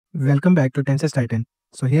Welcome back to Tensor Titan.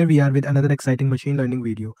 So here we are with another exciting machine learning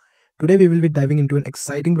video. Today we will be diving into an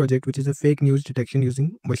exciting project which is a fake news detection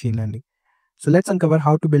using machine learning. So let's uncover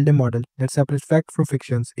how to build a model that separates fact from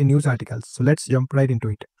fictions in news articles. So let's jump right into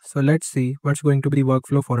it. So let's see what's going to be the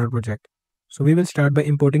workflow for our project. So we will start by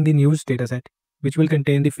importing the news dataset, which will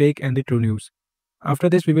contain the fake and the true news. After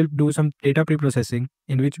this, we will do some data preprocessing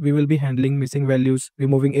in which we will be handling missing values,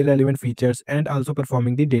 removing irrelevant features, and also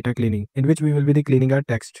performing the data cleaning in which we will be cleaning our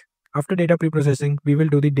text. After data preprocessing, we will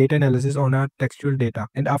do the data analysis on our textual data.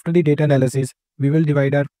 And after the data analysis, we will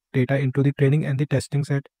divide our data into the training and the testing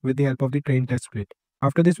set with the help of the train test split.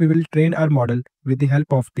 After this, we will train our model with the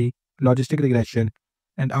help of the logistic regression.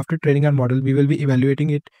 And after training our model, we will be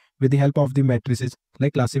evaluating it with the help of the matrices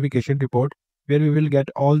like classification report, where we will get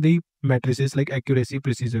all the matrices like accuracy,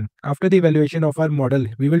 precision. After the evaluation of our model,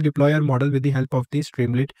 we will deploy our model with the help of the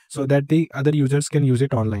Streamlit so that the other users can use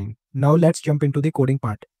it online. Now let's jump into the coding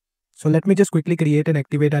part. So let me just quickly create and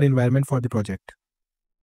activate our environment for the project.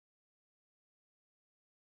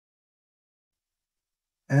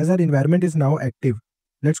 As our environment is now active,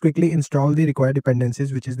 let's quickly install the required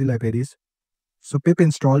dependencies, which is the libraries. So pip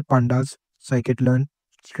install pandas, scikit-learn,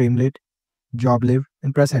 streamlit, joblib,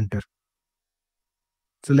 and press enter.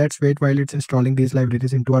 So let's wait while it's installing these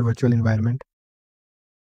libraries into our virtual environment.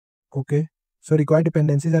 Okay, so required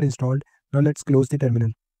dependencies are installed. Now let's close the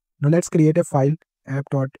terminal. Now let's create a file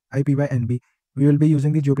app.ipynb. We will be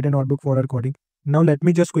using the Jupyter Notebook for our coding. Now let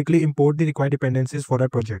me just quickly import the required dependencies for our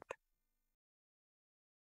project.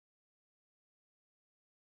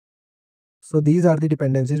 So these are the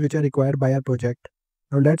dependencies which are required by our project.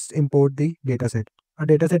 Now let's import the dataset. Our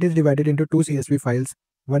dataset is divided into two CSV files.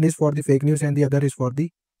 One is for the fake news and the other is for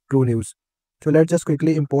the true news. So let's just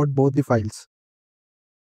quickly import both the files.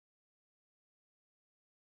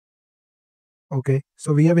 Okay,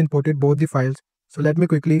 so we have imported both the files. So let me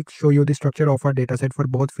quickly show you the structure of our dataset for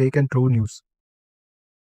both fake and true news.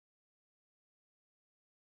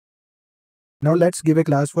 Now let's give a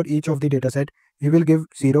class for each of the dataset. We will give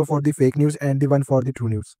 0 for the fake news and the 1 for the true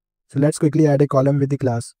news. So let's quickly add a column with the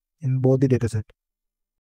class in both the dataset.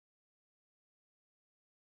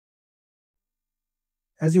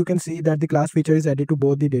 As you can see that the class feature is added to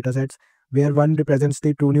both the datasets, where 1 represents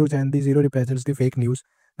the true news and the 0 represents the fake news.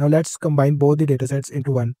 Now let's combine both the datasets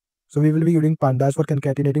into one. So we will be using pandas for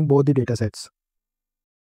concatenating both the datasets.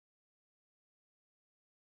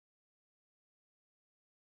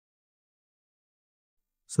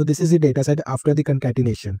 So this is the dataset after the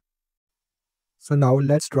concatenation. So now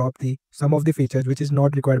let's drop the some of the features which is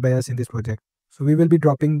not required by us in this project. So we will be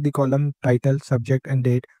dropping the column title, subject, and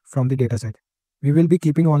date from the dataset. We will be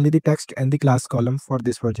keeping only the text and the class column for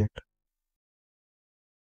this project.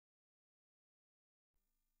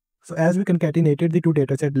 So as we concatenated the two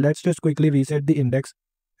datasets, let's just quickly reset the index.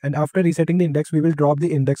 And after resetting the index, we will drop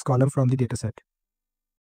the index column from the dataset.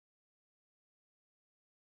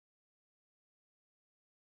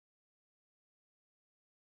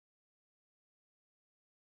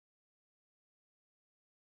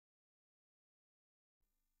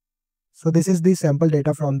 So this is the sample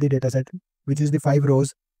data from the dataset, which is the 5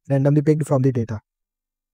 rows randomly picked from the data.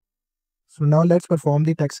 So now let's perform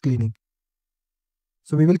the text cleaning.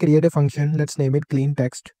 So we will create a function, let's name it clean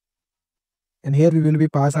text. And here we will be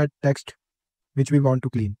pass our text which we want to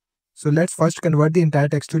clean. So let's first convert the entire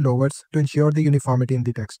text to lowerwords to ensure the uniformity in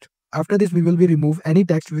the text. After this, we will be remove any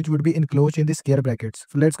text which would be enclosed in the square brackets.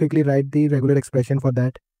 So let's quickly write the regular expression for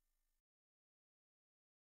that.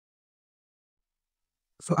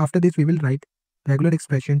 So after this, we will write regular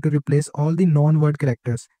expression to replace all the non-word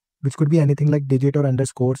characters, which could be anything like digit or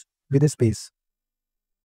underscores with a space.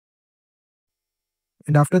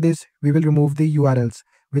 And after this, we will remove the URLs,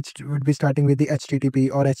 which would be starting with the HTTP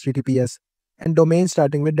or HTTPS, and domain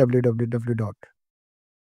starting with www.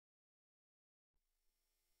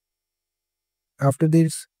 After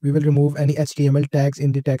this, we will remove any HTML tags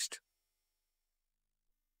in the text.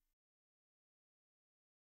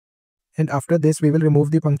 And after this, we will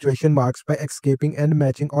remove the punctuation marks by escaping and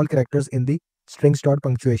matching all characters in the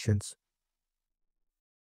strings.punctuations.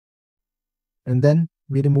 And then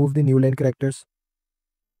we remove the new line characters.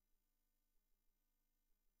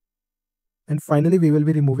 And finally, we will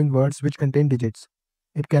be removing words which contain digits.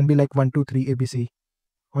 It can be like 1, 2, 3, ABC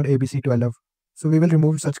or ABC 12. So we will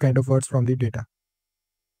remove such kind of words from the data.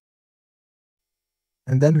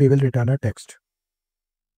 And then we will return our text.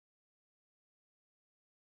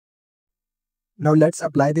 Now let's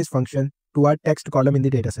apply this function to our text column in the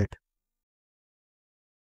dataset.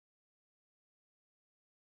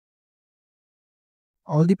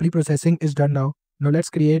 All the pre-processing is done now. Now let's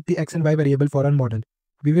create the x and y variable for our model.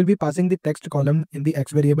 We will be passing the text column in the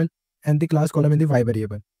X variable and the class column in the Y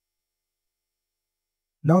variable.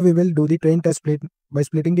 Now we will do the train test split by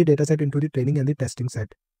splitting the dataset into the training and the testing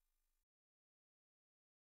set.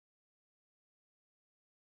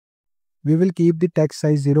 We will keep the text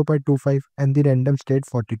size 0.25 and the random state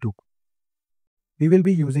 42. We will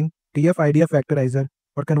be using TF-IDF Vectorizer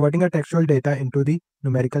for converting our textual data into the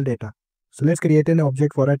numerical data. So let's create an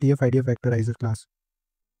object for our TF-IDF Vectorizer class.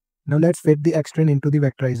 Now let's fit the X train into the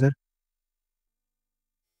vectorizer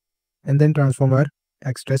and then transform our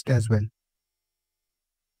X test as well.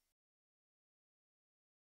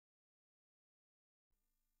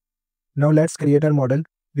 Now let's create our model.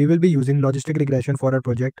 We will be using logistic regression for our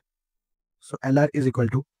project. So LR is equal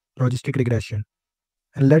to logistic regression.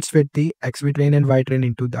 And let's fit the XV train and Y train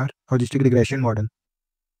into our logistic regression model.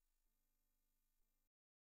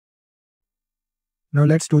 Now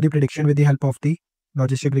let's do the prediction with the help of the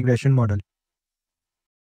logistic regression model.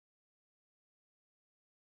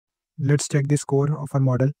 Let's check the score of our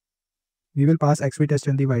model. We will pass XV test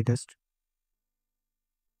and the Y test.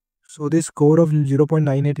 So this score of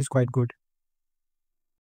 0.98 is quite good.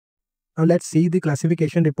 Now let's see the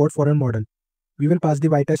classification report for our model. We will pass the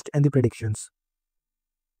Y test and the predictions.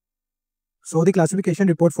 So the classification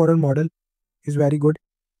report for our model is very good.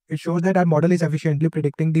 It shows that our model is efficiently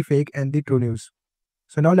predicting the fake and the true news.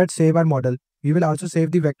 So now let's save our model. We will also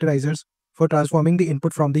save the vectorizers for transforming the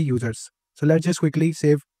input from the users. So let's just quickly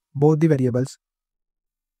save both the variables.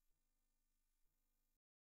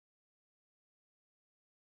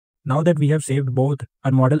 Now that we have saved both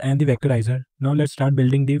our model and the vectorizer, now let's start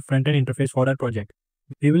building the front-end interface for our project.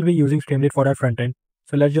 We will be using Streamlit for our front-end.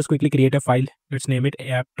 So let's just quickly create a file. Let's name it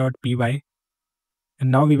app.py.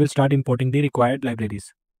 And now we will start importing the required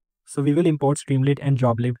libraries. So we will import Streamlit and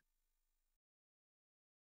joblib.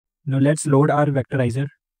 Now let's load our vectorizer.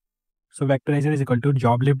 So vectorizer is equal to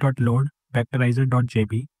joblib.load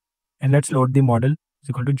vectorizer.jb. And let's load the model is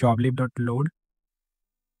equal to joblib.load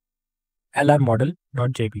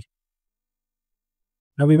lrmodel.jb.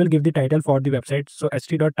 Now we will give the title for the website. So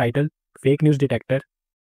st.title fake news detector.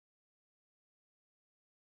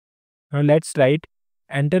 Now let's write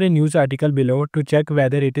enter a news article below to check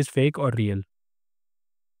whether it is fake or real.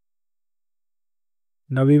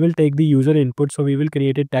 Now we will take the user input. So we will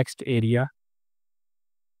create a text area.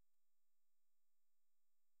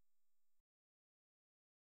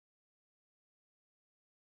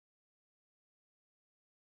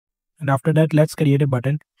 And after that, let's create a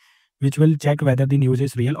button which will check whether the news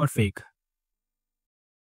is real or fake.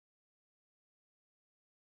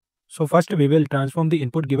 So first we will transform the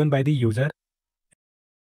input given by the user.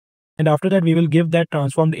 And after that, we will give that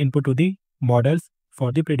transformed input to the models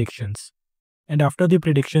for the predictions. And after the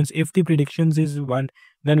predictions, if the predictions is 1,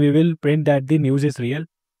 then we will print that the news is real.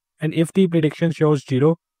 And if the prediction shows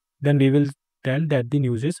 0, then we will tell that the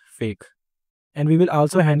news is fake. And we will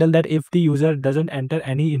also handle that if the user doesn't enter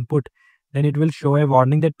any input, then it will show a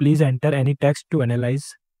warning that please enter any text to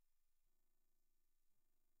analyze.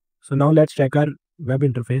 So now let's check our web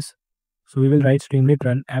interface. So we will write Streamlit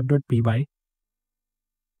run app.py.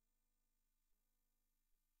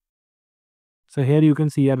 So here you can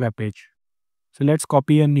see our web page. So let's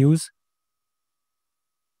copy a news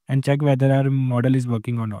and check whether our model is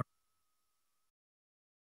working or not.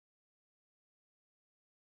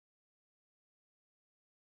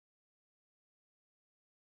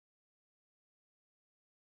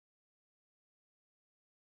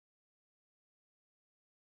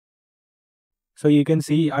 So you can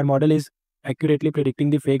see our model is accurately predicting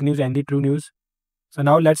the fake news and the true news. So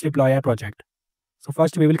now let's deploy our project. So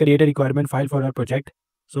first we will create a requirement file for our project.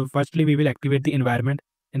 So firstly we will activate the environment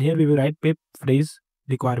and here we will write pip phrase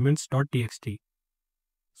requirements.txt.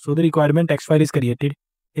 So the requirement text file is created.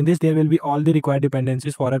 In this there will be all the required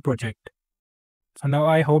dependencies for our project. So now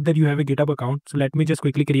I hope that you have a GitHub account. So let me just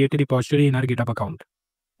quickly create a repository in our GitHub account.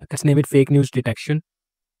 Let's name it fake news detection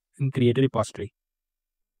and create a repository.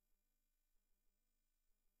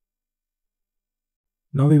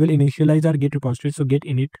 Now we will initialize our Git repository. So git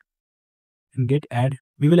init and git add.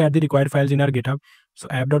 We will add the required files in our GitHub. So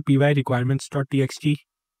app.py requirements.txt,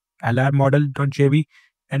 lrmodel.jb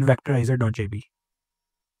and vectorizer.jb.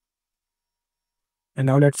 And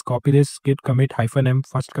now let's copy this git commit -m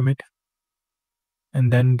first commit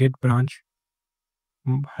and then git branch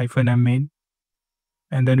 -m main,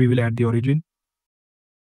 and then we will add the origin.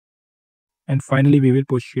 And finally, we will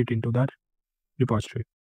push it into that repository.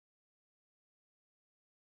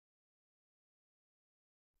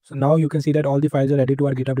 So now you can see that all the files are ready to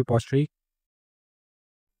our GitHub repository.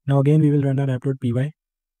 Now again, we will run our app.py.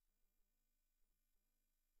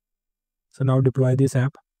 So now deploy this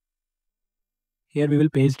app. Here we will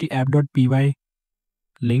paste the app.py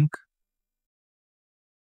link.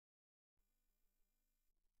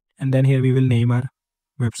 And then here we will name our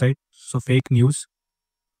website. So fake news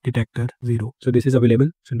detector 0. So this is available.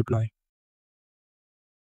 So deploy.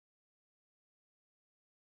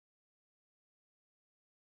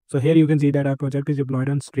 So here you can see that our project is deployed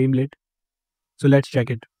on Streamlit. So let's check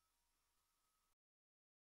it.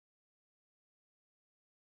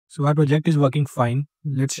 So our project is working fine.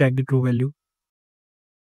 Let's check the true value.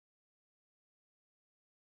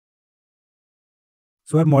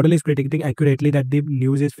 So our model is predicting accurately that the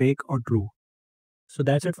news is fake or true. So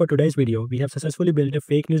that's it for today's video. We have successfully built a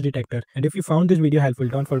fake news detector. And if you found this video helpful,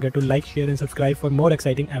 don't forget to like, share and subscribe for more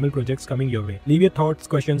exciting ML projects coming your way. Leave your thoughts,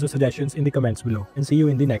 questions or suggestions in the comments below and see you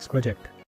in the next project.